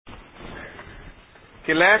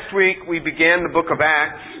Okay, last week we began the book of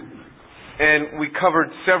Acts, and we covered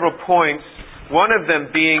several points. One of them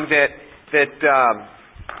being that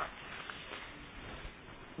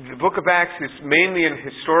the book of Acts is mainly a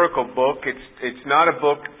historical book. It's not a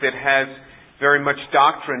book that has very much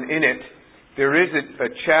doctrine in it. There is a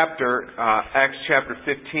chapter, Acts chapter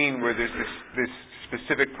 15, where there's this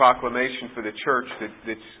specific proclamation for the church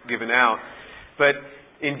that's given out. But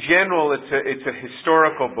in general, it's a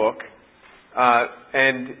historical book.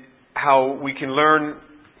 And how we can learn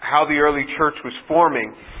how the early church was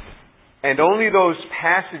forming. And only those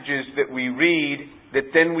passages that we read,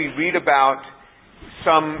 that then we read about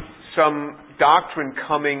some doctrine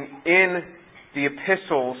coming in the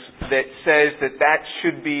epistles that says that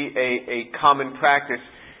should be a common practice,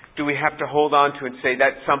 do we have to hold on to and say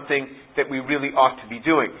that's something that we really ought to be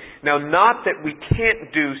doing. Now, not that we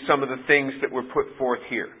can't do some of the things that were put forth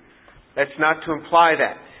here. That's not to imply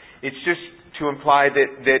that. It's just to imply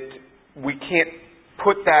that we can't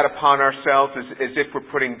put that upon ourselves as if we're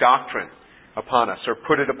putting doctrine upon us or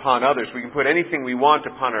put it upon others. We can put anything we want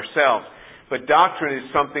upon ourselves, but doctrine is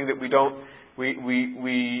something that we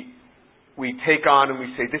take on and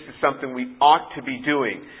we say this is something we ought to be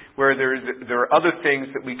doing. Where there are other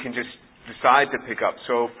things that we can just decide to pick up.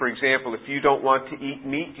 So, for example, if you don't want to eat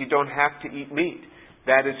meat, you don't have to eat meat.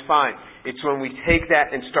 That is fine. It's when we take that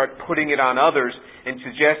and start putting it on others and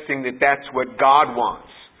suggesting that that's what God wants,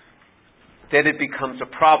 that it becomes a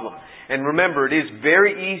problem. And remember, it is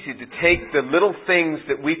very easy to take the little things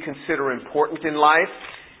that we consider important in life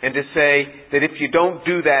and to say that if you don't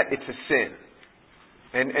do that, it's a sin.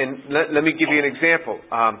 And let me give you an example.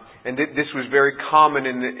 This was very common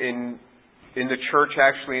in the church,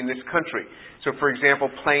 actually, in this country. So, for example,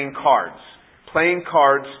 playing cards. Playing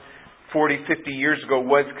cards 40, 50 years ago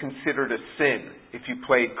was considered a sin if you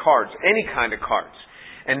played cards, any kind of cards.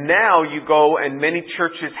 And now you go and many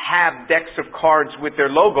churches have decks of cards with their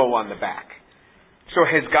logo on the back. So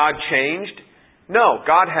has God changed? No,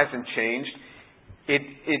 God hasn't changed.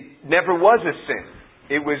 It never was a sin.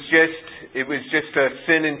 It was just a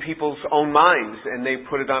sin in people's own minds, and they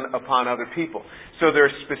put it upon other people. So there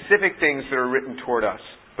are specific things that are written toward us.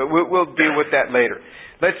 But we'll deal with that later.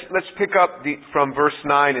 Let's pick up from verse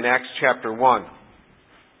 9 in Acts chapter 1.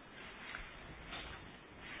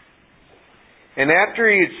 And after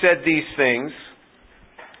he had said these things,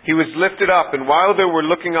 he was lifted up, and while they were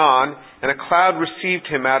looking on, and a cloud received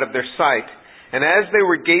him out of their sight. And as they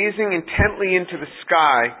were gazing intently into the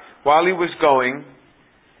sky while he was going,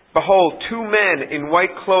 behold, two men in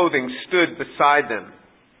white clothing stood beside them.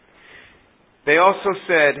 They also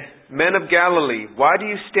said, Men of Galilee, why do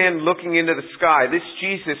you stand looking into the sky? This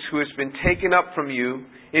Jesus who has been taken up from you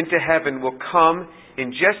into heaven will come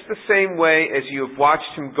in just the same way as you have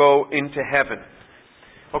watched him go into heaven.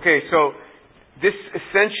 Okay, so this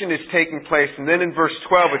ascension is taking place, and then in verse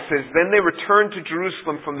 12 it says, Then they returned to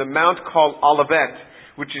Jerusalem from the mount called Olivet,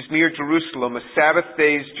 which is near Jerusalem, a Sabbath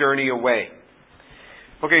day's journey away.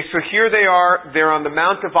 Okay, so here they're on the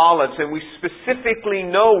Mount of Olives, and we specifically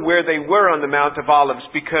know where they were on the Mount of Olives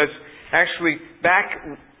because actually back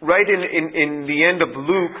right in the end of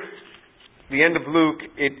Luke,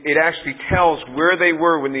 it actually tells where they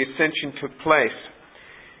were when the ascension took place.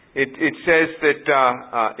 It says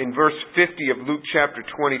that in verse 50 of Luke chapter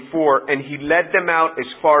 24, and he led them out as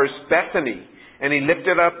far as Bethany, and he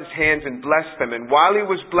lifted up his hands and blessed them, and while he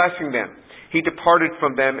was blessing them, he departed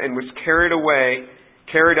from them and was carried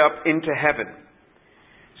up into heaven.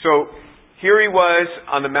 So here he was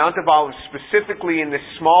on the Mount of Olives, specifically in this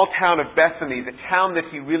small town of Bethany, the town that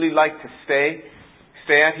he really liked to stay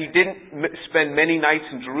at. He didn't spend many nights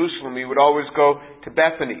in Jerusalem. He would always go to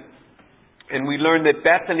Bethany. And we learned that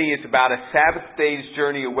Bethany is about a Sabbath day's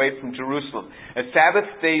journey away from Jerusalem. A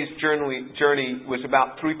Sabbath day's journey was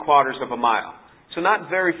about 3/4 of a mile. So not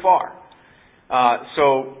very far.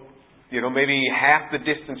 Maybe half the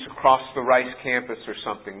distance across the Rice campus or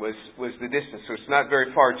something was the distance. So it's not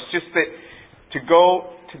very far. It's just that to go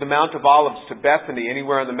to the Mount of Olives, to Bethany,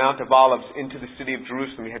 anywhere on the Mount of Olives, into the city of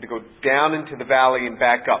Jerusalem, you had to go down into the valley and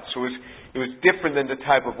back up. So it was different than the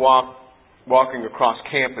type of walking across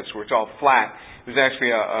campus where it's all flat. It was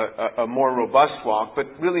actually a more robust walk, but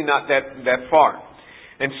really not that far.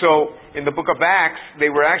 And so, in the book of Acts, they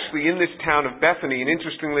were actually in this town of Bethany, and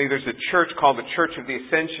interestingly, there's a church called the Church of the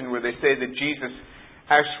Ascension where they say that Jesus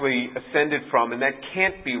actually ascended from, and that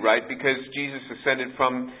can't be right because Jesus ascended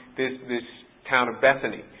from this town of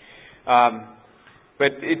Bethany.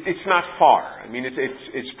 But it's not far. I mean,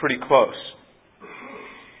 it's pretty close.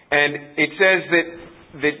 And it says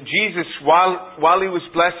that Jesus, while he was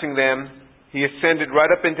blessing them, he ascended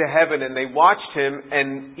right up into heaven, and they watched him,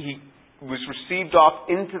 and he was received off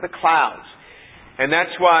into the clouds. And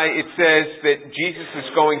that's why it says that Jesus is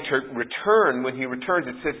going to return. When He returns,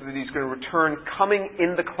 it says that He's going to return coming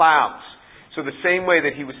in the clouds. So the same way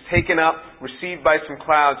that He was taken up, received by some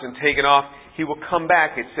clouds, and taken off, He will come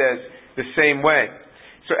back, it says, the same way.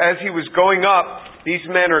 So as He was going up, these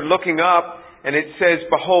men are looking up, and it says,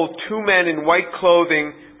 behold, 2 men in white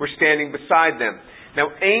clothing were standing beside them.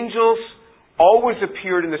 Now, angels always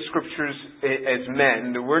appeared in the Scriptures as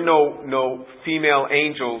men. There were no female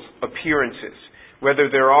angels appearances.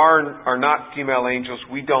 Whether there are or not female angels,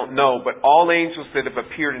 we don't know. But all angels that have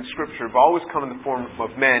appeared in Scripture have always come in the form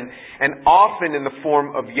of men, and often in the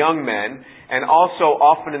form of young men, and also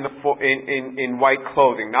often in white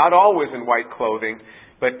clothing. Not always in white clothing,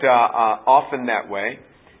 but often that way.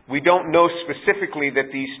 We don't know specifically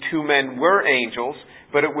that these 2 men were angels,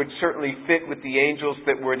 but it would certainly fit with the angels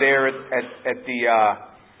that were there at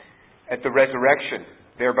the resurrection,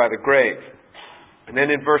 there by the grave. And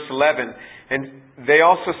then in verse 11, and they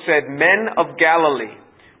also said, Men of Galilee,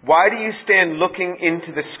 why do you stand looking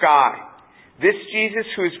into the sky? This Jesus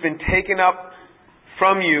who has been taken up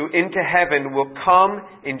from you into heaven will come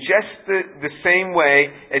in just the same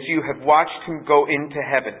way as you have watched Him go into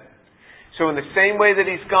heaven. So in the same way that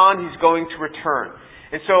He's gone, He's going to return.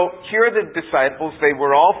 And so here are the disciples. They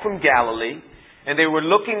were all from Galilee, and they were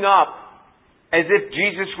looking up as if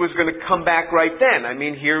Jesus was going to come back right then. I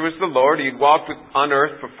mean, here was the Lord. He had walked on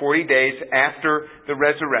earth for 40 days after the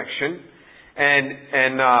resurrection.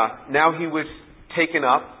 And now He was taken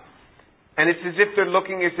up. And it's as if they're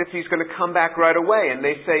looking as if He's going to come back right away. And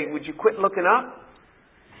they say, would you quit looking up?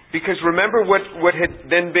 Because remember what had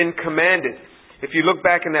then been commanded. If you look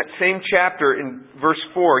back in that same chapter in verse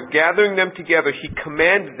 4, gathering them together, He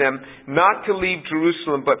commanded them not to leave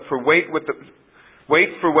Jerusalem, but wait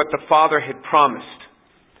for what the Father had promised.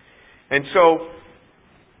 And so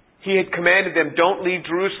He had commanded them, don't leave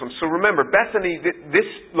Jerusalem. So remember, Bethany, this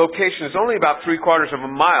location is only about 3/4 of a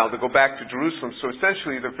mile to go back to Jerusalem. So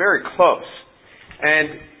essentially they're very close.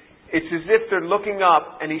 And it's as if they're looking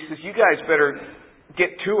up, and He says, you guys better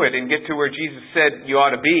get to it and get to where Jesus said you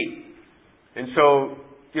ought to be. And so,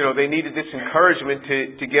 they needed this encouragement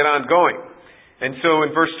to get on going. And so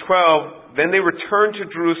in verse 12, then they returned to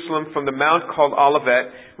Jerusalem from the mount called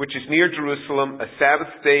Olivet, which is near Jerusalem, a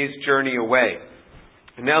Sabbath day's journey away.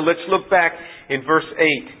 And now let's look back in verse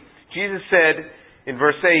 8. Jesus said in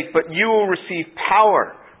verse 8, but you will receive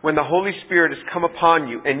power when the Holy Spirit has come upon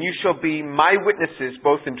you, and you shall be my witnesses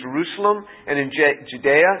both in Jerusalem and in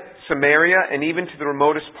Judea, Samaria, and even to the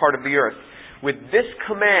remotest part of the earth. With this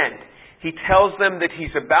command, He tells them that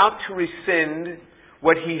He's about to rescind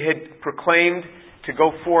what He had proclaimed to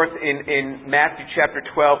go forth in Matthew chapter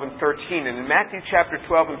 12 and 13. And in Matthew chapter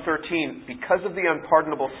 12 and 13, because of the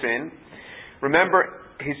unpardonable sin, remember,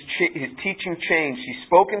 His teaching changed. He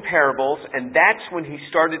spoke in parables, and that's when He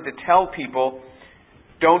started to tell people,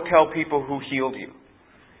 don't tell people who healed you.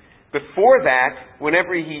 Before that,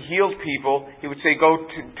 whenever He healed people, He would say, go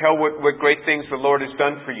to tell what great things the Lord has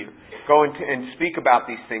done for you. Go and speak about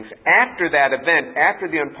these things. After that event, after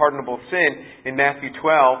the unpardonable sin in Matthew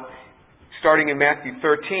 12, starting in Matthew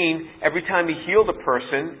 13, every time He healed a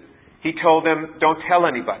person, He told them, don't tell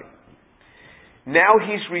anybody. Now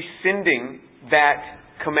He's rescinding that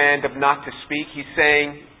command of not to speak. He's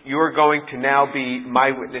saying, you are going to now be my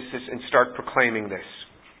witnesses and start proclaiming this.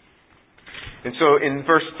 And so in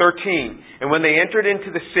verse 13, and when they entered into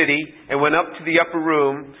the city and went up to the upper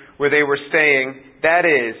room where they were staying, that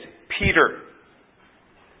is, Peter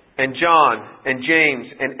and John and James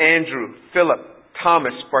and Andrew, Philip,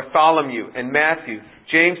 Thomas, Bartholomew and Matthew,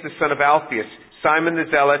 James the son of Alphaeus, Simon the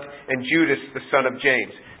Zealot, and Judas the son of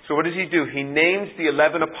James. So what does He do? He names the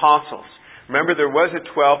 11 apostles. Remember, there was a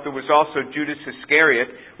 12th. There was also Judas Iscariot,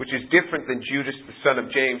 which is different than Judas the son of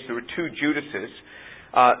James. There were 2 Judases.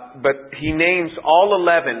 But He names all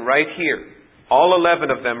 11 right here. All 11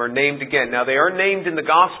 of them are named again. Now, they are named in the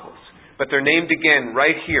Gospels, but they're named again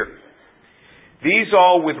right here. These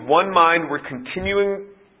all with one mind were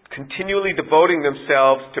continually devoting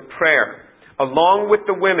themselves to prayer, along with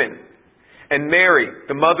the women, and Mary,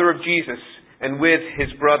 the mother of Jesus, and with His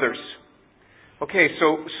brothers. Okay,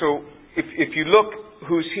 so if you look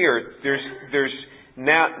who's here, there's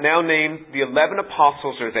now named the 11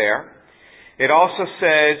 apostles are there. It also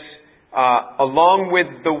says, along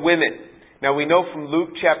with the women. Now we know from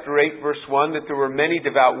Luke chapter 8 verse 1 that there were many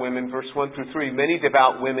devout women, verse 1 through 3, many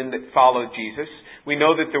devout women that followed Jesus. We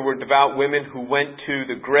know that there were devout women who went to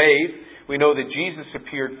the grave. We know that Jesus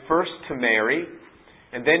appeared first to Mary,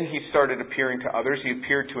 and then He started appearing to others. He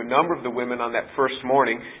appeared to a number of the women on that first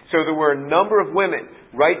morning. So there were a number of women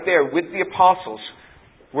right there with the apostles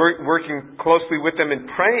working closely with them and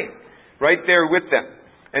praying right there with them.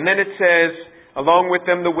 And then it says, along with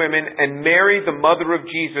them the women, and Mary, the mother of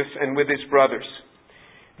Jesus, and with his brothers.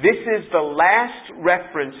 This is the last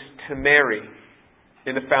reference to Mary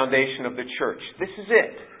in the foundation of the church. This is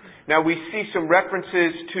it. Now we see some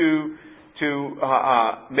references to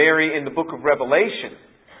Mary in the book of Revelation,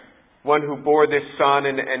 one who bore this son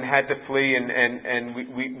and had to flee, and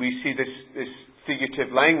we see this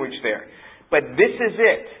figurative language there. But this is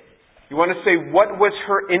it. You want to say, what was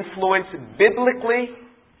her influence biblically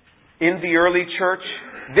in the early church?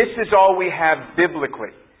 This is all we have biblically.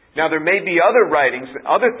 Now there may be other writings,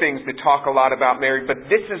 other things that talk a lot about Mary, but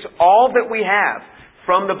this is all that we have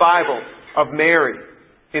from the Bible of Mary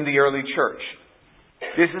in the early church.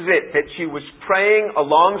 This is it, that she was praying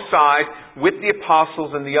alongside with the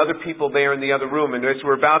apostles and the other people there in the other room. And as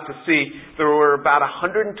we're about to see, there were about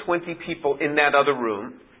 120 people in that other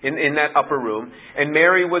room, in that upper room, and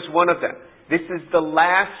Mary was one of them. This is the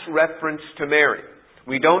last reference to Mary.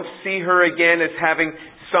 We don't see her again as having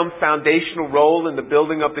some foundational role in the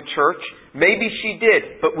building of the church. Maybe she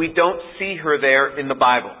did, but we don't see her there in the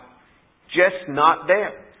Bible. Just not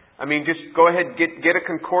there. I mean, just go ahead, get a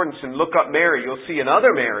concordance and look up Mary. You'll see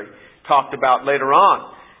another Mary talked about later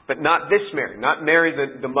on. But not this Mary, not Mary,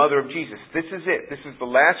 the mother of Jesus. This is it. This is the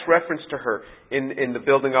last reference to her in the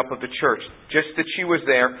building up of the church. Just that she was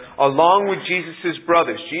there, along with Jesus'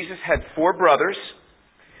 brothers. Jesus had 4 brothers,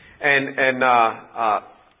 and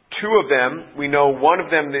two of them, we know one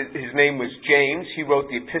of them, his name was James. He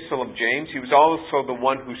wrote the Epistle of James. He was also the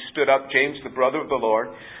one who stood up, James, the brother of the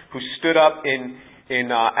Lord, who stood up in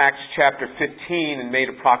Acts chapter 15 and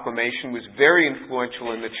made a proclamation, was very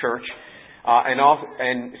influential in the church.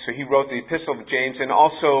 And so he wrote the Epistle of James, and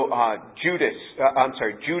also Jude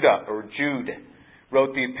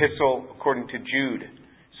wrote the Epistle according to Jude.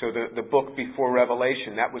 So the book before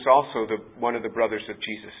Revelation, that was also one of the brothers of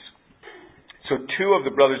Jesus. So 2 of the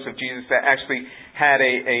brothers of Jesus that actually had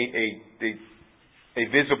a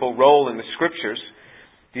visible role in the Scriptures.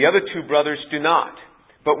 The other 2 brothers do not.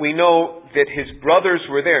 But we know that his brothers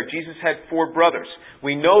were there. Jesus had 4 brothers.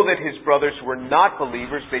 We know that his brothers were not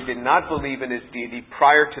believers. They did not believe in his deity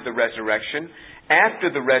prior to the resurrection.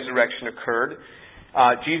 After the resurrection occurred,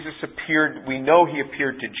 Jesus appeared, we know he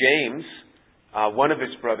appeared to James. One of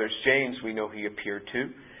his brothers, James, we know he appeared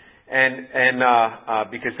to. And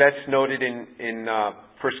because that's noted in 1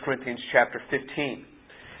 Corinthians chapter 15.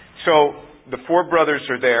 So the 4 brothers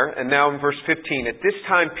are there, and now in verse 15, at this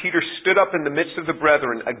time Peter stood up in the midst of the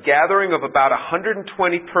brethren. A gathering of about 120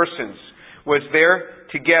 persons was there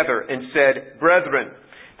together, and said, Brethren,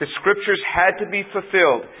 the Scriptures had to be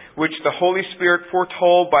fulfilled, which the Holy Spirit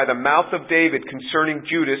foretold by the mouth of David concerning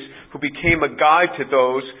Judas, who became a guide to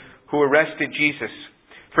those who arrested Jesus.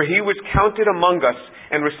 For he was counted among us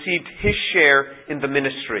and received his share in the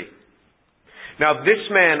ministry. Now this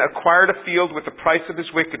man acquired a field with the price of his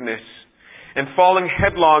wickedness, and falling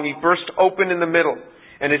headlong, he burst open in the middle,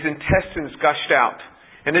 and his intestines gushed out.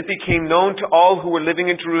 And it became known to all who were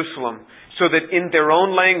living in Jerusalem, so that in their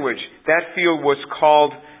own language that field was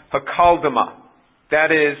called Hakeldama,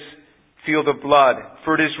 that is, field of blood.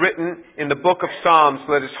 For it is written in the book of Psalms,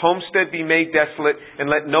 Let his homestead be made desolate,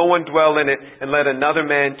 and let no one dwell in it, and let another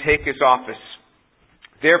man take his office.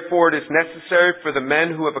 Therefore it is necessary for the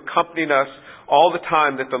men who have accompanied us all the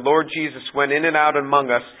time that the Lord Jesus went in and out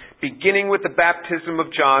among us, beginning with the baptism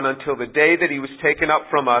of John until the day that he was taken up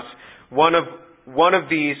from us, one of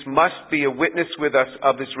these must be a witness with us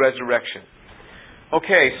of his resurrection.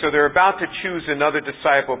 Okay, so they're about to choose another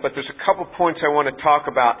disciple, but there's a couple points I want to talk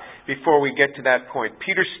about before we get to that point.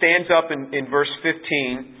 Peter stands up in verse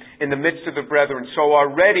 15 in the midst of the brethren. So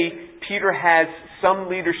already Peter has some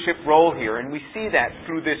leadership role here, and we see that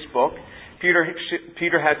through this book. Peter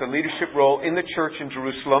has a leadership role in the church in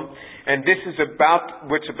Jerusalem, and this is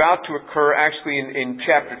what's about to occur actually in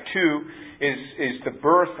chapter 2 is the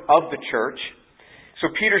birth of the church. So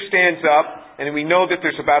Peter stands up, and we know that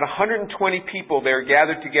there's about 120 people there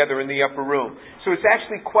gathered together in the upper room. So it's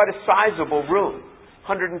actually quite a sizable room,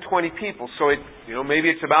 120 people. So maybe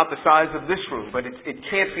it's about the size of this room, but it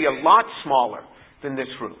can't be a lot smaller than this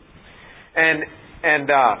room. And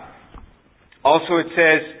also it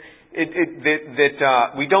says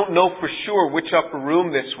that we don't know for sure which upper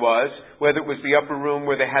room this was, whether it was the upper room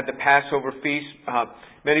where they had the Passover feast.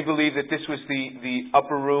 Many believe that this was the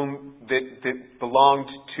upper room that belonged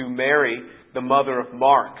to Mary, the mother of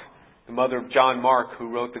Mark, the mother of John Mark, who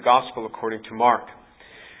wrote the Gospel according to Mark.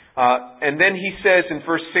 And then he says in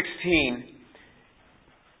verse 16,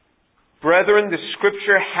 Brethren, the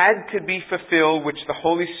scripture had to be fulfilled, which the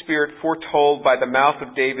Holy Spirit foretold by the mouth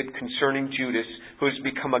of David concerning Judas, who has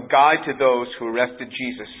become a guide to those who arrested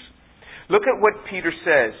Jesus. Look at what Peter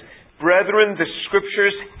says. Brethren, the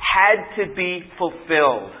scriptures had to be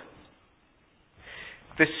fulfilled.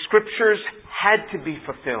 The scriptures had to be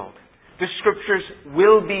fulfilled. The scriptures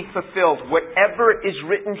will be fulfilled. Whatever is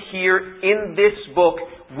written here in this book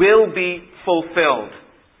will be fulfilled.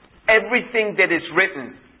 Everything that is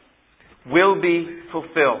written will be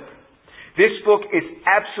fulfilled. This book is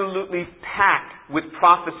absolutely packed with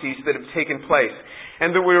prophecies that have taken place.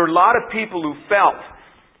 And there were a lot of people who felt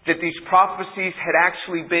that these prophecies had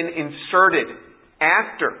actually been inserted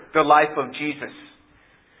after the life of Jesus.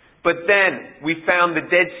 But then we found the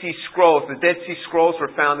Dead Sea Scrolls. The Dead Sea Scrolls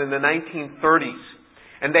were found in the 1930s.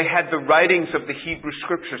 And they had the writings of the Hebrew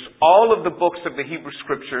Scriptures. All of the books of the Hebrew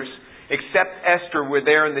Scriptures, except Esther, were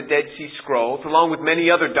there in the Dead Sea Scrolls, along with many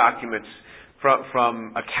other documents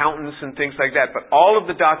from accountants and things like that. But all of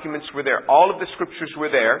the documents were there. All of the Scriptures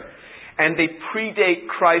were there. And they predate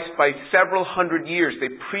Christ by several hundred years.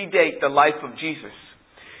 They predate the life of Jesus.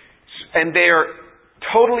 And they are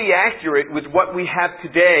totally accurate with what we have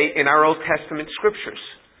today in our Old Testament Scriptures.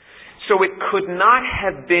 So it could not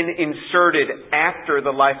have been inserted after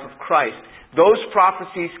the life of Christ. Those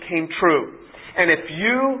prophecies came true. And if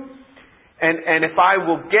you and if I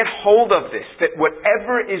will get hold of this, that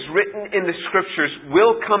whatever is written in the Scriptures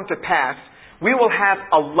will come to pass, we will have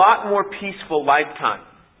a lot more peaceful lifetime.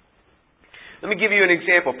 Let me give you an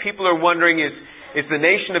example. People are wondering, is the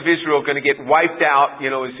nation of Israel going to get wiped out?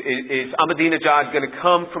 Is Ahmadinejad going to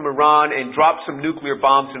come from Iran and drop some nuclear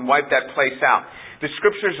bombs and wipe that place out? The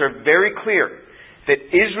Scriptures are very clear that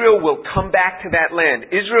Israel will come back to that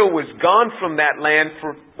land. Israel was gone from that land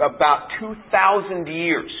for about 2,000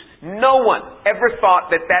 years. No one ever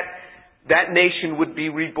thought that nation would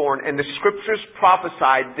be reborn. And the Scriptures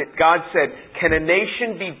prophesied that God said, can a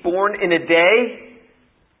nation be born in a day?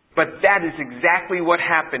 But that is exactly what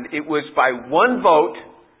happened. It was by one vote,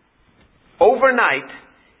 overnight,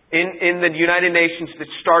 in the United Nations that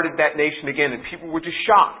started that nation again. And people were just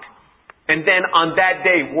shocked. And then on that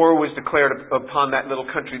day, war was declared upon that little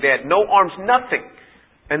country. They had no arms, nothing.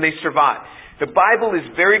 And they survived. The Bible is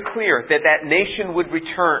very clear that that nation would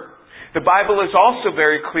return. The Bible is also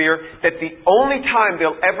very clear that the only time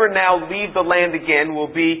they'll ever now leave the land again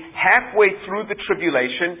will be halfway through the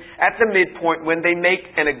tribulation, at the midpoint, when they make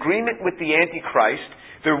an agreement with the Antichrist.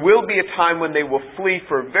 There will be a time when they will flee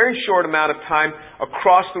for a very short amount of time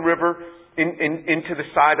across the river into the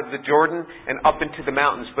side of the Jordan and up into the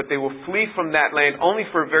mountains. But they will flee from that land only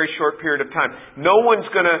for a very short period of time. No one's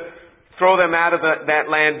going to throw them out of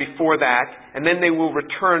that land before that. And then they will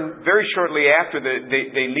return very shortly after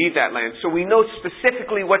they leave that land. So we know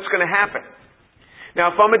specifically what's going to happen.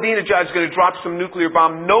 Now, if Ahmadinejad is going to drop some nuclear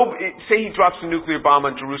bomb, say he drops a nuclear bomb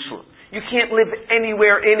on Jerusalem. You can't live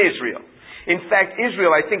anywhere in Israel. In fact,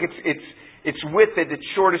 Israel, I think its width at its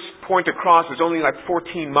shortest point across is only like 14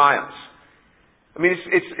 miles. I mean,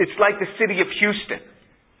 it's like the city of Houston.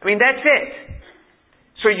 I mean, that's it.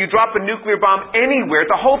 So you drop a nuclear bomb anywhere,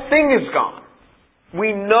 the whole thing is gone.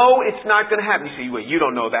 We know it's not going to happen. You say, well, you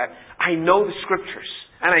don't know that. I know the Scriptures.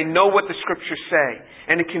 And I know what the Scriptures say.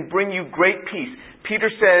 And it can bring you great peace. Peter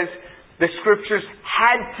says the Scriptures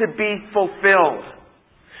had to be fulfilled.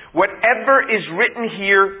 Whatever is written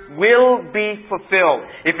here will be fulfilled.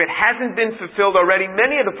 If it hasn't been fulfilled already,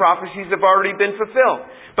 many of the prophecies have already been fulfilled.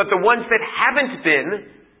 But the ones that haven't been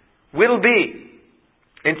will be.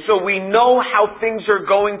 And so we know how things are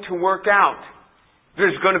going to work out.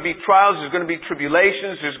 There's going to be trials, there's going to be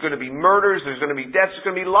tribulations, there's going to be murders, there's going to be deaths, there's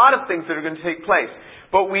going to be a lot of things that are going to take place.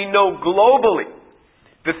 But we know globally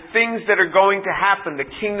the things that are going to happen, the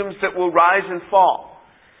kingdoms that will rise and fall.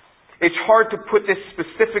 It's hard to put this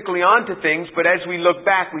specifically onto things, but as we look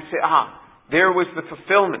back, we say, there was the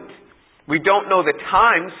fulfillment. We don't know the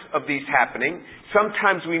times of these happening.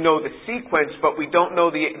 Sometimes we know the sequence, but we don't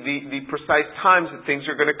know the precise times that things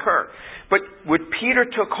are going to occur. But what Peter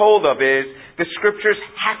took hold of is the Scriptures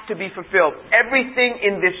have to be fulfilled. Everything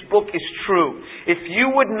in this book is true. If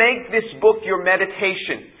you would make this book your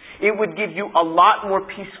meditation, it would give you a lot more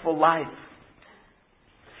peaceful life.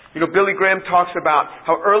 You know, Billy Graham talks about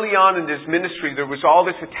how early on in his ministry there was all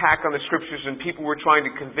this attack on the Scriptures and people were trying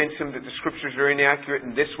to convince him that the Scriptures are inaccurate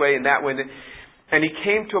in this way and that way. And he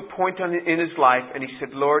came to a point in his life and he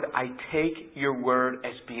said, Lord, I take your word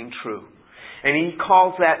as being true. And he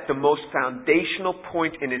calls that the most foundational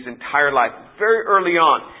point in his entire life. Very early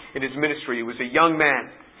on in his ministry, he was a young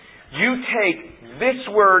man. You take this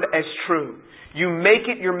word as true. You make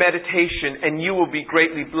it your meditation and you will be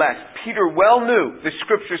greatly blessed. Peter well knew the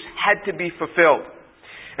Scriptures had to be fulfilled.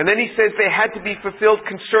 And then he says they had to be fulfilled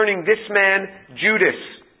concerning this man, Judas.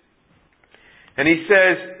 And he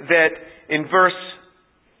says that in verse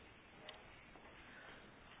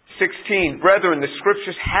 16, Brethren, the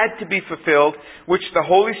Scriptures had to be fulfilled, which the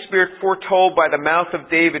Holy Spirit foretold by the mouth of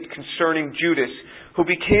David concerning Judas, who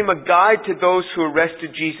became a guide to those who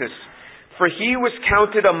arrested Jesus. For he was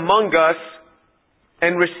counted among us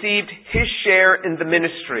and received his share in the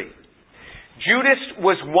ministry. Judas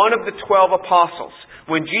was one of the 12 apostles.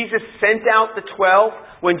 When Jesus sent out the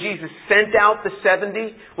 12, when Jesus sent out the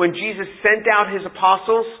 70, when Jesus sent out his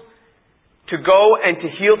apostles to go and to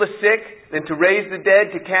heal the sick, and to raise the dead,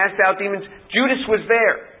 to cast out demons, Judas was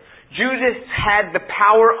there. Judas had the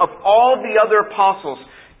power of all the other apostles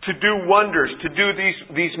to do wonders, to do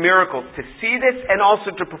these miracles, to see this and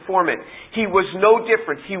also to perform it. He was no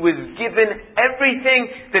different. He was given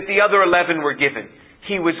everything that the other 11 were given.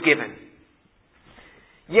 He was given.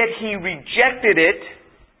 Yet he rejected it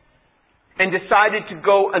and decided to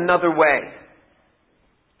go another way.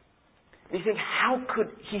 And you think, how could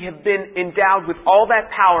he have been endowed with all that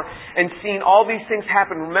power and seen all these things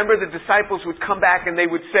happen? Remember, the disciples would come back and they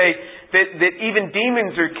would say that even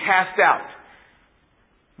demons are cast out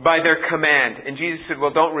by their command. And Jesus said,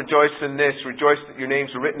 well, don't rejoice in this. Rejoice that your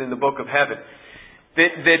names are written in the book of heaven.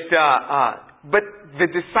 But the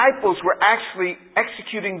disciples were actually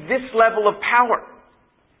executing this level of power.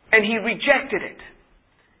 And he rejected it.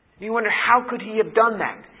 You wonder, how could he have done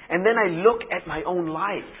that? And then I look at my own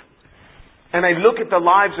life. And I look at the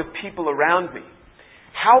lives of people around me.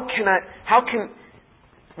 How can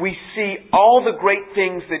we see all the great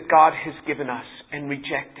things that God has given us and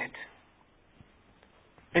reject it?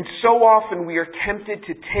 And so often we are tempted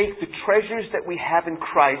to take the treasures that we have in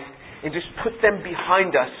Christ and just put them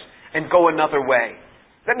behind us and go another way.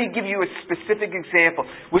 Let me give you a specific example,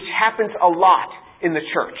 which happens a lot in the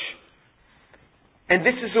church. And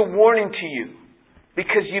this is a warning to you,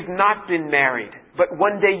 because you've not been married, but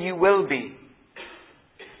one day you will be.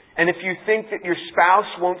 And if you think that your spouse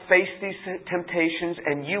won't face these temptations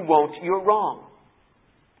and you won't, you're wrong.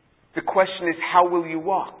 The question is, how will you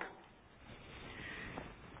walk?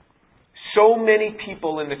 So many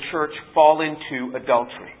people in the church fall into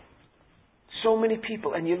adultery. So many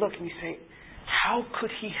people. And you look and you say, how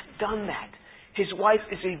could he have done that? His wife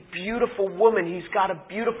is a beautiful woman. He's got a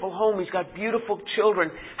beautiful home. He's got beautiful children.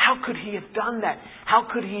 How could he have done that? How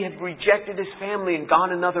could he have rejected his family and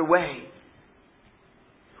gone another way?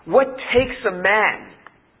 What takes a man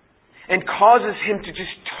and causes him to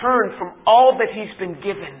just turn from all that he's been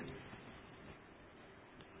given?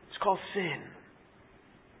 It's called sin.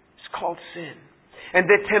 Called sin. And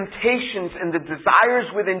the temptations and the desires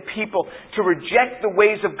within people to reject the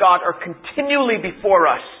ways of God are continually before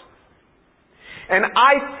us. And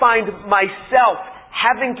I find myself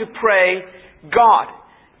having to pray, God,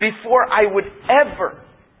 before I would ever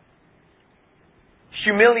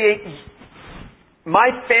humiliate my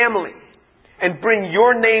family and bring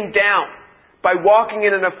your name down by walking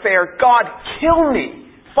in an affair, God, kill me.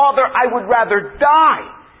 Father, I would rather die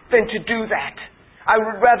than to do that. I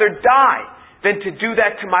would rather die than to do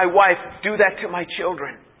that to my wife, do that to my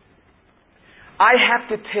children. I have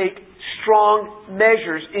to take strong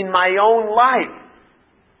measures in my own life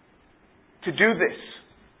to do this.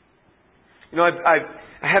 You know, I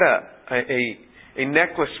had a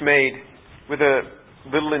necklace made with a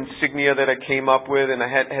little insignia that I came up with, and I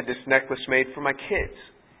had this necklace made for my kids,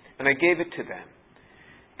 and I gave it to them.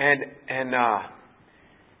 And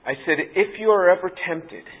I said, if you are ever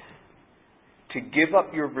tempted to give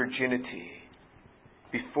up your virginity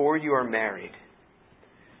before you are married,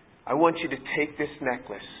 I want you to take this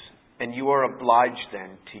necklace, and you are obliged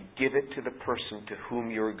then to give it to the person to whom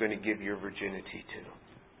you are going to give your virginity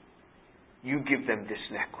to. You give them this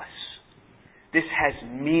necklace. This has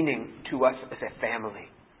meaning to us as a family.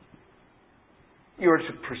 You are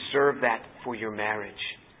to preserve that for your marriage.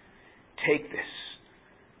 Take this.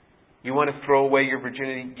 You want to throw away your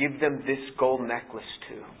virginity? Give them this gold necklace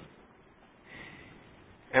too.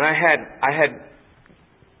 And I had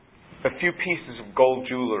a few pieces of gold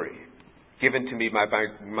jewelry given to me by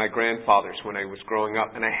my grandfathers when I was growing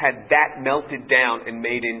up. And I had that melted down and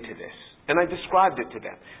made into this. And I described it to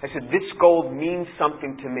them. I said, this gold means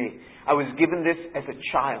something to me. I was given this as a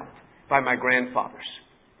child by my grandfathers.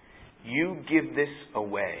 You give this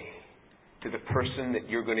away to the person that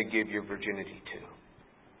you're going to give your virginity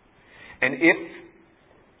to. And if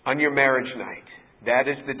on your marriage night, that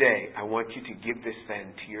is the day, I want you to give this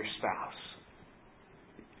then to your spouse.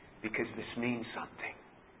 Because this means something.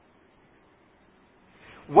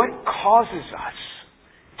 What causes us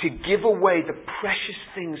to give away the precious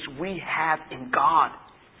things we have in God?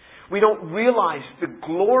 We don't realize the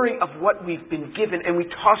glory of what we've been given, and we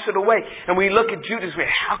toss it away. And we look at Judas,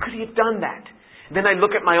 how could he have done that? And then I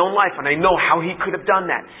look at my own life and I know how he could have done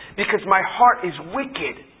that. Because my heart is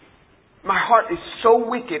wicked. My heart is so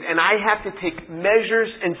wicked, and I have to take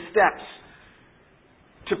measures and steps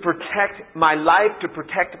to protect my life, to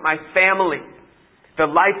protect my family, the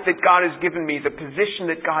life that God has given me, the position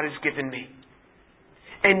that God has given me.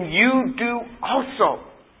 And you do also.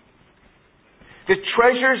 The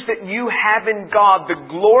treasures that you have in God, the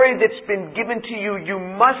glory that's been given to you, you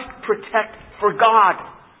must protect for God,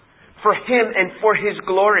 for Him and for His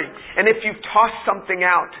glory. And if you've tossed something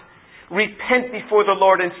out, repent before the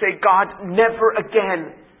Lord and say, God, never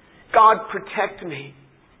again. God, protect me.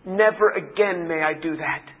 Never again may I do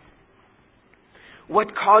that. What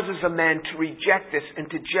causes a man to reject this and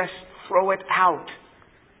to just throw it out?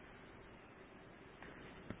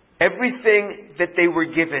 Everything that they were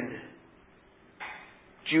given,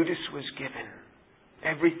 Judas was given.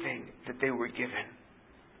 Everything that they were given.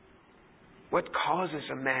 What causes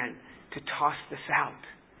a man to toss this out?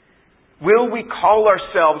 Will we call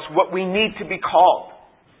ourselves what we need to be called?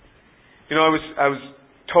 You know, I was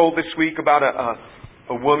told this week about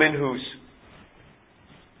a woman who's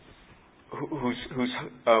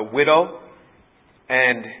a widow,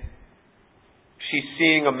 and she's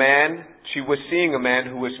seeing a man. She was seeing a man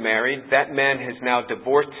who was married. That man has now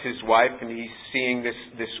divorced his wife, and he's seeing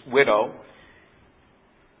this widow.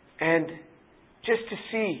 And just to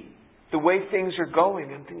see the way things are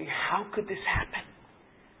going, I'm thinking, how could this happen?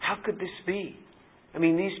 How could this be? I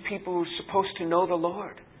mean, these people were supposed to know the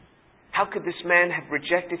Lord. How could this man have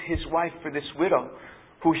rejected his wife for this widow,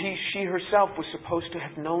 who she herself was supposed to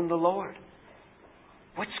have known the Lord?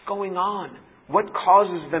 What's going on? What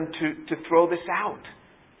causes them to throw this out?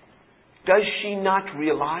 Does she not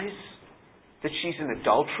realize that she's an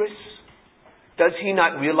adulteress? Does he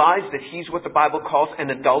not realize that he's what the Bible calls an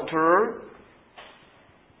adulterer?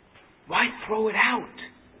 Why throw it out?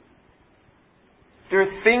 There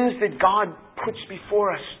are things that God puts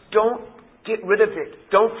before us. Don't get rid of it.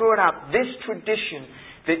 Don't throw it out. This tradition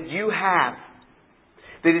that you have,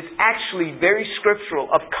 that is actually very scriptural,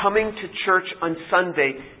 of coming to church on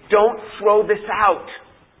Sunday, don't throw this out.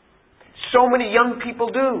 So many young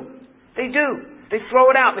people do. They do. They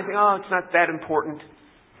throw it out. They think, oh, it's not that important.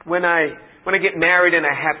 When I get married and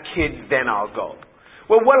I have kids, then I'll go.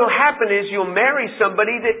 Well, what will happen is you'll marry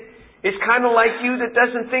somebody that is kind of like you, that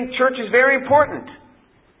doesn't think church is very important.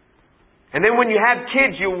 And then when you have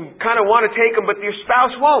kids, you kind of want to take them, but your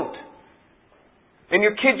spouse won't. And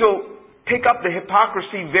your kids will pick up the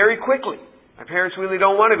hypocrisy very quickly. My parents really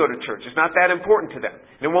don't want to go to church. It's not that important to them.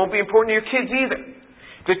 And it won't be important to your kids either.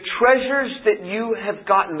 The treasures that you have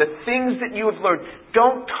gotten, the things that you have learned,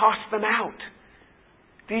 don't toss them out.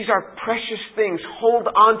 These are precious things. Hold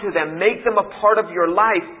on to them. Make them a part of your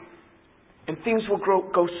life. And things will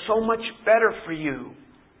go so much better for you.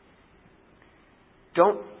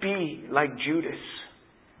 Don't be like Judas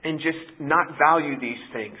and just not value these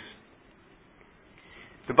things.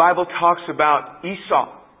 The Bible talks about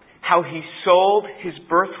Esau, how he sold his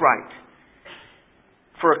birthright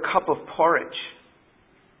for a cup of porridge.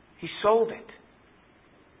 He sold it.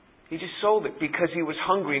 He just sold it because he was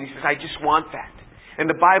hungry, and he says, I just want that. And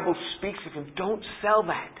the Bible speaks of him. Don't sell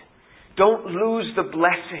that. Don't lose the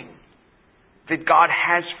blessing that God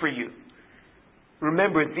has for you.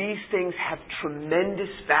 Remember, these things have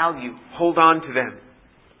tremendous value. Hold on to them.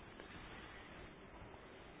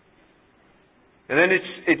 And then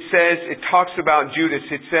it talks about Judas.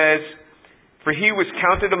 It says, for he was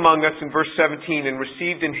counted among us in verse 17 and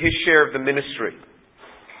received in his share of the ministry.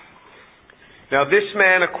 Now this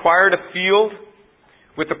man acquired a field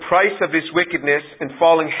with the price of his wickedness, and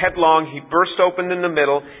falling headlong, he burst open in the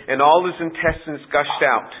middle, and all his intestines gushed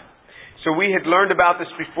out. So we had learned about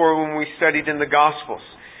this before when we studied in the Gospels.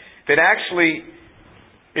 That actually,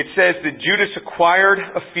 it says that Judas acquired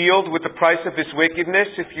a field with the price of his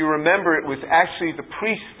wickedness. If you remember, it was actually the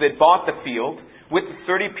priest that bought the field with the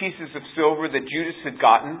 30 pieces of silver that Judas had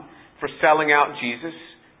gotten for selling out Jesus.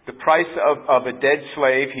 The price of a dead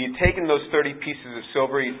slave. He had taken those 30 pieces of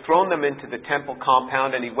silver, he had thrown them into the temple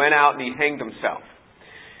compound, and he went out and he hanged himself.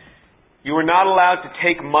 You were not allowed to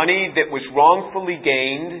take money that was wrongfully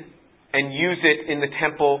gained and use it in the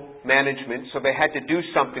temple management, so they had to do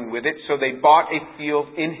something with it. So they bought a field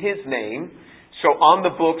in his name. So on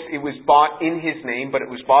the books it was bought in his name, but it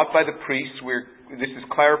was bought by the priests. This is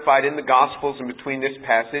clarified in the Gospels and between this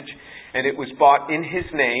passage. And it was bought in his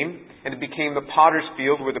name, and it became the potter's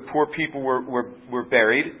field where the poor people were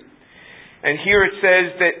buried. And here it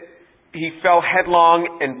says that he fell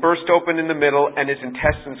headlong and burst open in the middle and his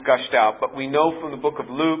intestines gushed out. But we know from the book of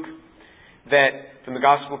Luke, from the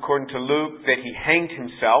Gospel according to Luke, that he hanged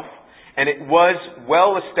himself. And it was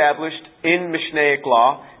well established in Mishnaic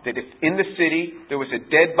law that if in the city there was a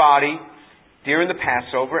dead body during the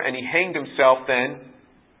Passover, and he hanged himself then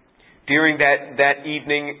during that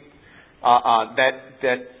evening,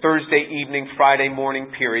 that Thursday evening, Friday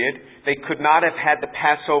morning period, they could not have had the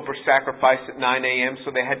Passover sacrifice at 9 a.m.,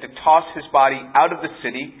 so they had to toss his body out of the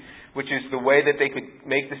city, which is the way that they could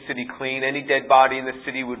make the city clean. Any dead body in the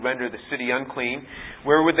city would render the city unclean.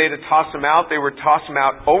 Where would they to toss him out? They would toss him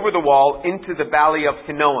out over the wall into the valley of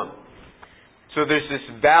Hinnom. So there's this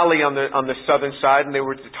valley on the southern side, and they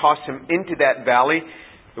were to toss him into that valley.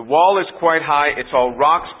 The wall is quite high. It's all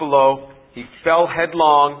rocks below. He fell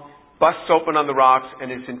headlong, busts open on the rocks, and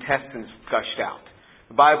his intestines gushed out.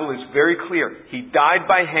 The Bible is very clear. He died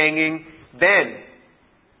by hanging. Then,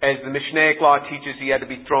 as the Mishnaic law teaches, he had to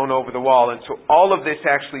be thrown over the wall. And so all of this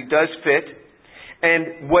actually does fit.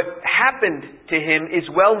 And what happened to him is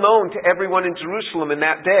well known to everyone in Jerusalem in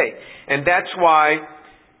that day. And that's why,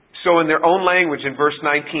 so in their own language, in verse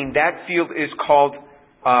 19, that field is called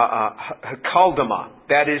Hakaldama.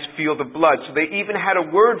 That is field of blood. So they even had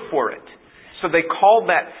a word for it. So they called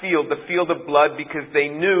that field the field of blood because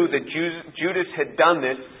they knew that Judas had done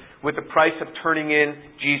this with the price of turning in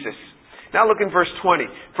Jesus. Now look in verse 20.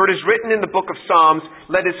 For it is written in the book of Psalms,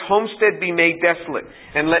 let his homestead be made desolate,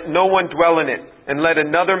 and let no one dwell in it, and let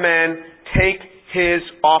another man take his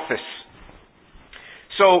office.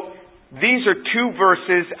 So these are two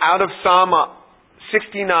verses out of Psalm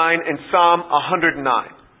 69 and Psalm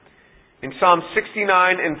 109. In Psalm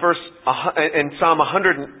 69 and Psalm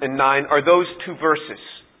 109 are those two verses.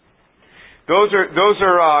 Those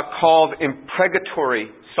are called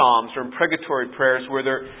imprecatory psalms or imprecatory prayers, where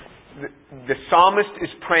the psalmist is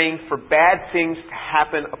praying for bad things to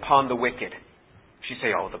happen upon the wicked. You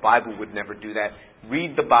say, "Oh, the Bible would never do that."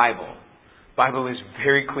 Read the Bible. The Bible is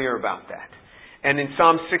very clear about that. And in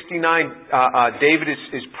Psalm 69, David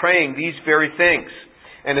is praying these very things.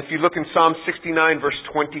 And if you look in Psalm 69, verse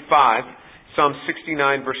 25, Psalm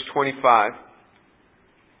 69, verse 25,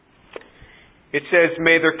 it says,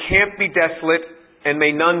 "May their camp be desolate, and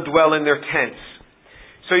may none dwell in their tents."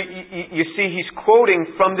 So you see, he's quoting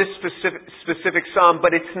from this specific psalm,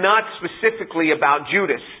 but it's not specifically about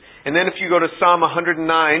Judas. And then if you go to Psalm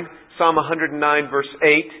 109, verse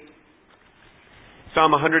 8,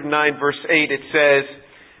 Psalm 109, verse 8, it says,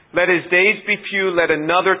 "Let his days be few, let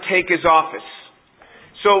another take his office."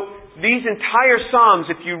 So these entire Psalms,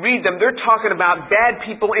 if you read them, they're talking about bad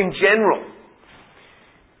people in general.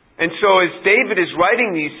 And so as David is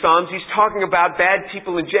writing these Psalms, he's talking about bad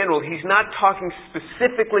people in general. He's not talking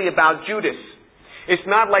specifically about Judas. It's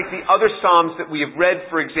not like the other Psalms that we have read,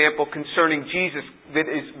 for example, concerning Jesus, that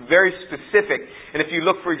is very specific. And if you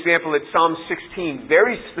look, for example, at Psalm 16,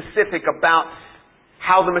 very specific about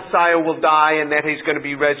how the Messiah will die and that he's going to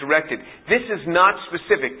be resurrected. This is not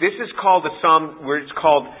specific. This is called a psalm where it's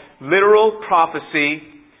called literal prophecy.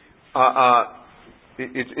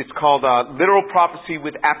 It's called literal prophecy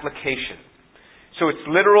with application. So it's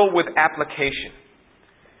literal with application.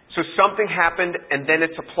 So something happened and then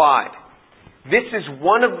it's applied. This is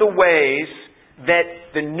one of the ways that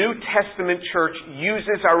the New Testament church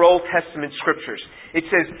uses our Old Testament scriptures. It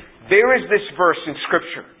says, there is this verse in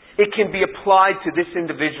Scripture. It can be applied to this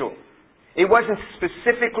individual. It wasn't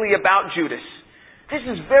specifically about Judas. This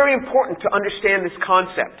is very important to understand this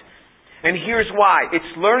concept. And here's why.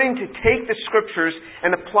 It's learning to take the Scriptures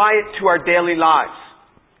and apply it to our daily lives.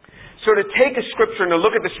 So to take a Scripture and to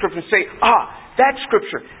look at the Scripture and say, that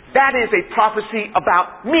Scripture, that is a prophecy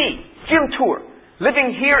about me, Jim Tour,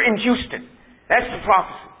 living here in Houston. That's the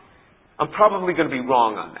prophecy. I'm probably going to be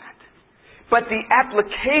wrong on that. But the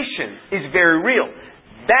application is very real.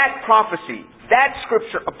 That prophecy, that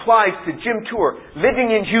Scripture applies to Jim Tour,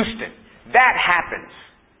 living in Houston. That happens.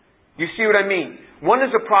 You see what I mean? One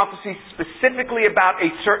is a prophecy specifically about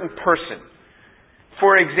a certain person.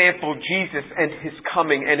 For example, Jesus and His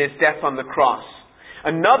coming and His death on the cross.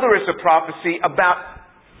 Another is a prophecy about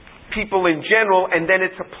people in general, and then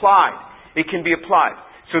it's applied. It can be applied.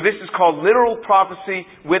 So this is called literal prophecy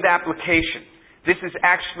with application. This is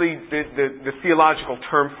actually the theological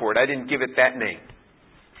term for it. I didn't give it that name.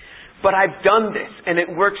 But I've done this, and it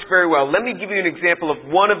works very well. Let me give you an example of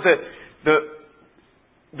one of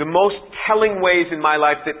the most telling ways in my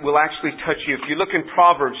life that will actually touch you. If you look in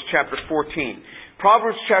Proverbs chapter 14.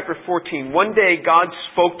 Proverbs chapter 14. One day God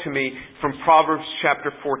spoke to me from Proverbs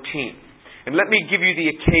chapter 14. And let me give you the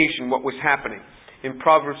occasion, what was happening in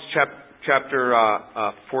Proverbs chapter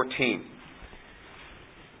 14.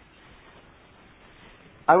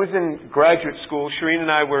 I was in graduate school. Shireen and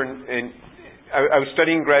I were I was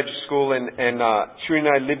studying graduate school, and Shireen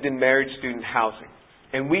and I lived in married student housing.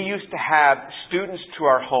 And we used to have students to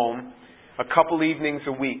our home a couple evenings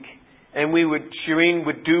a week. And Shireen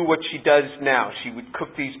would do what she does now. She would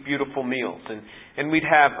cook these beautiful meals. And we'd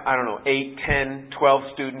have, 8, 10, 12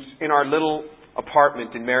 students in our little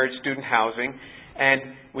apartment in married student housing. And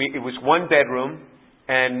it was one bedroom.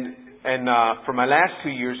 And for my last 2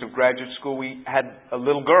 years of graduate school, we had a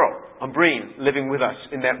little girl, Umbreen, living with us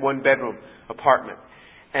in that one bedroom apartment.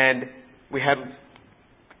 And we had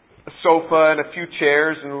a sofa and a few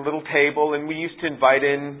chairs and a little table. And we used to invite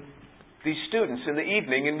in these students in the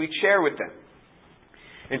evening, and we'd share with them.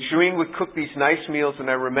 And Shireen would cook these nice meals, and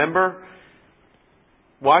I remember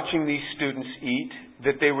watching these students eat,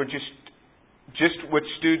 that they were just what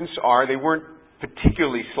students are. They weren't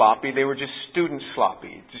particularly sloppy. They were just student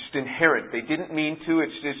sloppy, just inherent. They didn't mean to.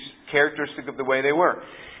 It's just characteristic of the way they were.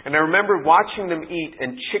 And I remember watching them eat,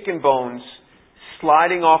 and chicken bones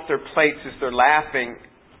sliding off their plates as they're laughing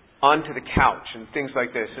onto the couch and things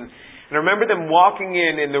like this. And I remember them walking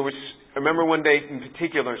in, and I remember one day in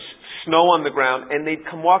particular, snow on the ground, and they'd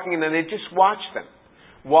come walking in, and they'd just watch them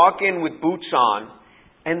walk in with boots on,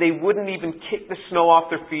 and they wouldn't even kick the snow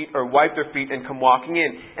off their feet or wipe their feet and come walking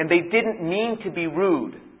in. And they didn't mean to be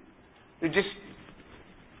rude. They just,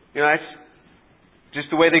 that's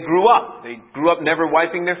just the way they grew up. They grew up never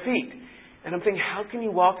wiping their feet. And I'm thinking, how can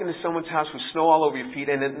you walk into someone's house with snow all over your feet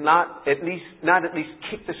and not at least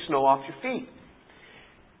kick the snow off your feet?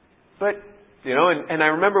 But and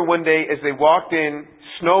I remember one day as they walked in,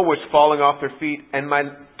 snow was falling off their feet, and my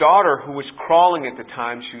daughter, who was crawling at the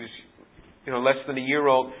time, she was, less than a year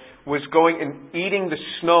old, was going and eating the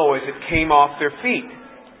snow as it came off their feet.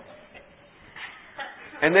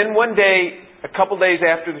 And then one day, a couple days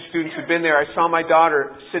after the students had been there, I saw my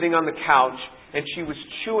daughter sitting on the couch, and she was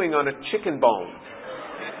chewing on a chicken bone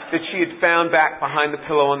that she had found back behind the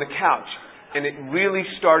pillow on the couch. And it really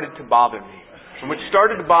started to bother me. And what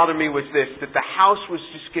started to bother me was this, that the house was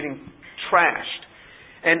just getting trashed.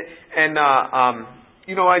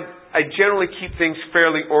 I generally keep things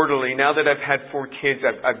fairly orderly. Now that I've had 4 kids,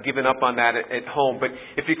 I've given up on that at home. But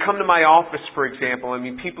if you come to my office, for example,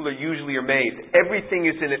 people usually are amazed. Everything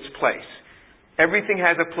is in its place. Everything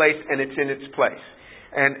has a place, and it's in its place.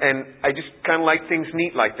 And I just kind of like things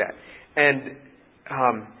neat like that. And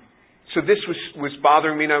so this was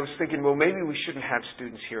bothering me, and I was thinking, well, maybe we shouldn't have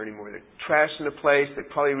students here anymore. They're trashed in a place. They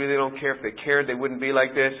probably really don't care. If they cared, they wouldn't be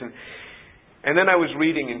like this. And then I was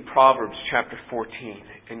reading in Proverbs chapter 14,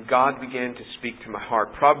 and God began to speak to my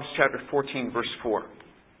heart. Proverbs chapter 14, verse 4.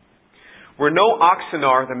 Where no oxen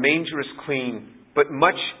are, the manger is clean, but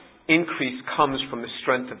much increase comes from the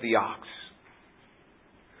strength of the ox.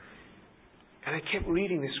 And I kept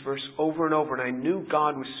reading this verse over and over, and I knew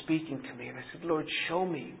God was speaking to me. And I said, Lord, show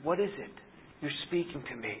me. What is it you're speaking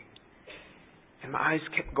to me? And my eyes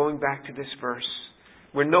kept going back to this verse.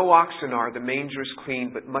 Where no oxen are, the manger is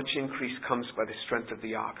clean, but much increase comes by the strength of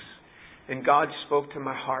the ox. And God spoke to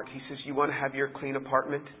my heart. He says, you want to have your clean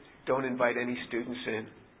apartment? Don't invite any students in.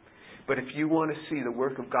 But if you want to see the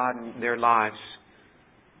work of God in their lives,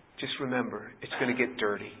 just remember, it's going to get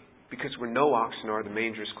dirty. Because where no oxen are, the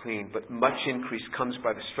manger is clean, but much increase comes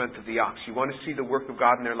by the strength of the ox. You want to see the work of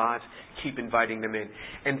God in their lives? Keep inviting them in.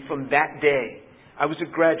 And from that day, I was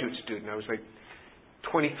a graduate student. I was like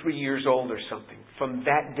 23 years old or something. From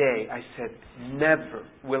that day, I said, never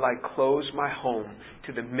will I close my home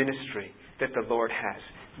to the ministry that the Lord has.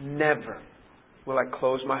 Never will I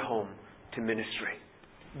close my home to ministry.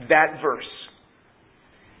 That verse.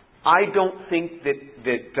 I don't think that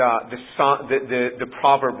the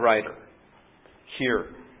proverb writer here,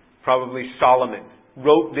 probably Solomon,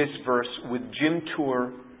 wrote this verse with Jim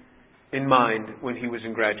Tour in mind when he was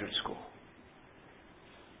in graduate school.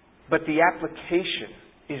 But the application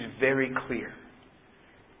is very clear.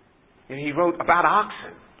 And he wrote about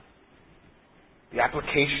oxen. The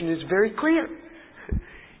application is very clear.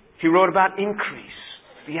 He wrote about increase.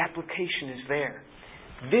 The application is there.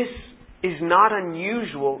 This is not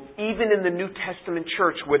unusual even in the New Testament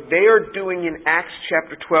church. What they are doing in Acts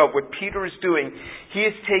chapter 12, what Peter is doing, he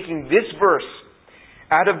is taking this verse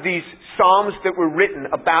out of these Psalms that were written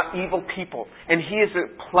about evil people, and he is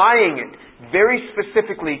applying it very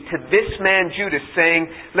specifically to this man Judas, saying,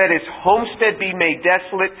 let his homestead be made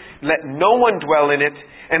desolate, let no one dwell in it,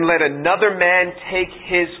 and let another man take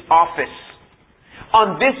his office.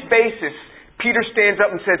 On this basis, Peter stands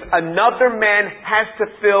up and says, another man has to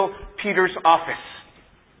fill Peter's office.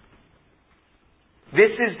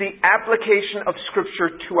 This is the application of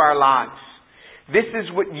Scripture to our lives. This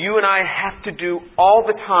is what you and I have to do all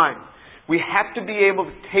the time. We have to be able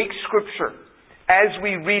to take Scripture as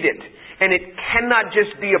we read it. And it cannot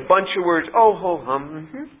just be a bunch of words. Oh, ho, hum.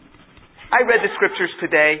 Mm-hmm. I read the Scriptures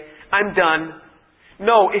today. I'm done.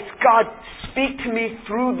 No, it's God, speak to me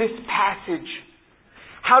through this passage.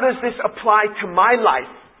 How does this apply to my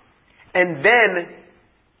life? And then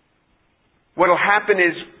what will happen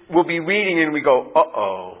is we'll be reading and we go,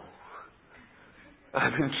 uh-oh,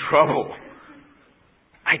 I'm in trouble.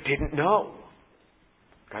 I didn't know.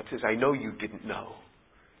 God says, I know you didn't know.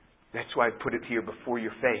 That's why I put it here before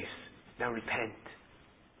your face. Now repent.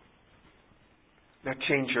 Now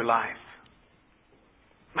change your life.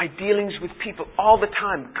 My dealings with people all the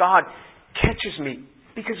time, God catches me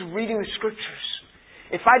because of reading the Scriptures.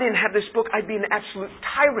 If I didn't have this book, I'd be an absolute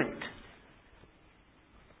tyrant.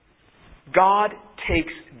 God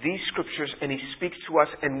takes these Scriptures and He speaks to us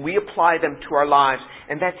and we apply them to our lives.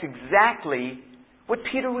 And that's exactly what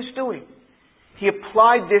Peter was doing. He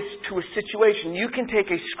applied this to a situation. You can take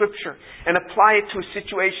a Scripture and apply it to a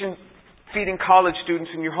situation feeding college students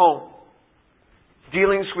in your home.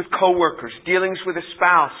 Dealings with coworkers, dealings with a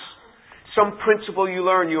spouse. Some principle you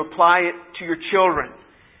learn, you apply it to your children.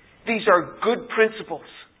 These are good principles.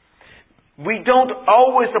 We don't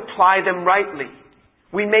always apply them rightly.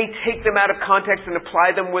 We may take them out of context and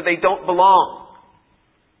apply them where they don't belong.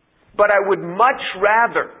 But I would much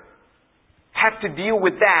rather have to deal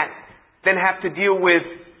with that than have to deal with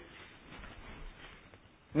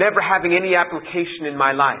never having any application in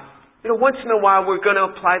my life. Once in a while we're going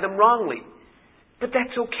to apply them wrongly. But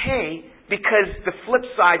that's okay, because the flip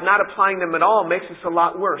side, not applying them at all, makes us a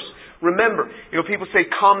lot worse. Remember, people say,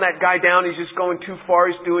 calm that guy down, he's just going too far,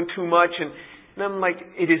 he's doing too much. And I'm like,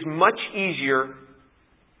 it is much easier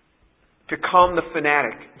to calm the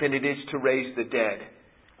fanatic than it is to raise the dead.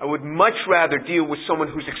 I would much rather deal with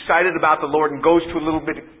someone who's excited about the Lord and goes to a little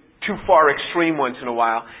bit too far extreme once in a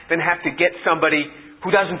while than have to get somebody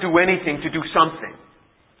who doesn't do anything to do something.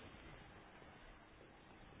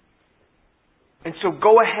 And so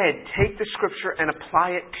go ahead, take the Scripture and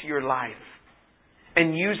apply it to your life.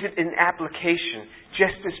 And use it in application,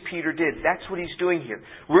 just as Peter did. That's what he's doing here.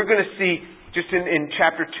 We're going to see, just in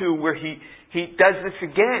chapter 2, where he does this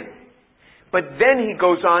again. But then he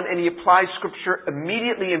goes on and he applies Scripture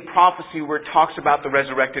immediately in prophecy where it talks about the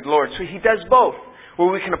resurrected Lord. So he does both. Where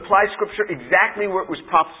we can apply Scripture exactly where it was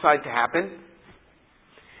prophesied to happen.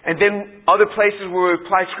 And then other places where we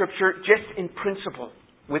apply Scripture just in principle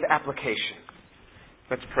with application.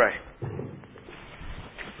 Let's pray.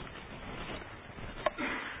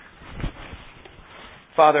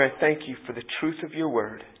 Father, I thank you for the truth of your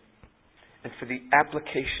word and for the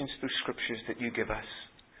applications through Scriptures that you give us.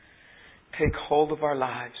 Take hold of our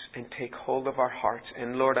lives and take hold of our hearts.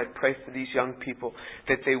 And Lord, I pray for these young people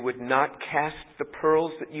that they would not cast the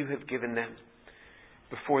pearls that you have given them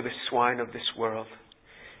before the swine of this world,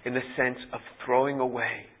 in the sense of throwing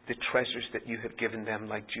away the treasures that you have given them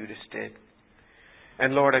like Judas did.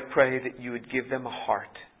 And Lord, I pray that you would give them a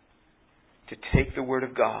heart to take the Word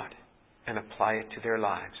of God and apply it to their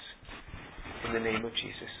lives. In the name of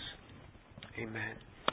Jesus. Amen.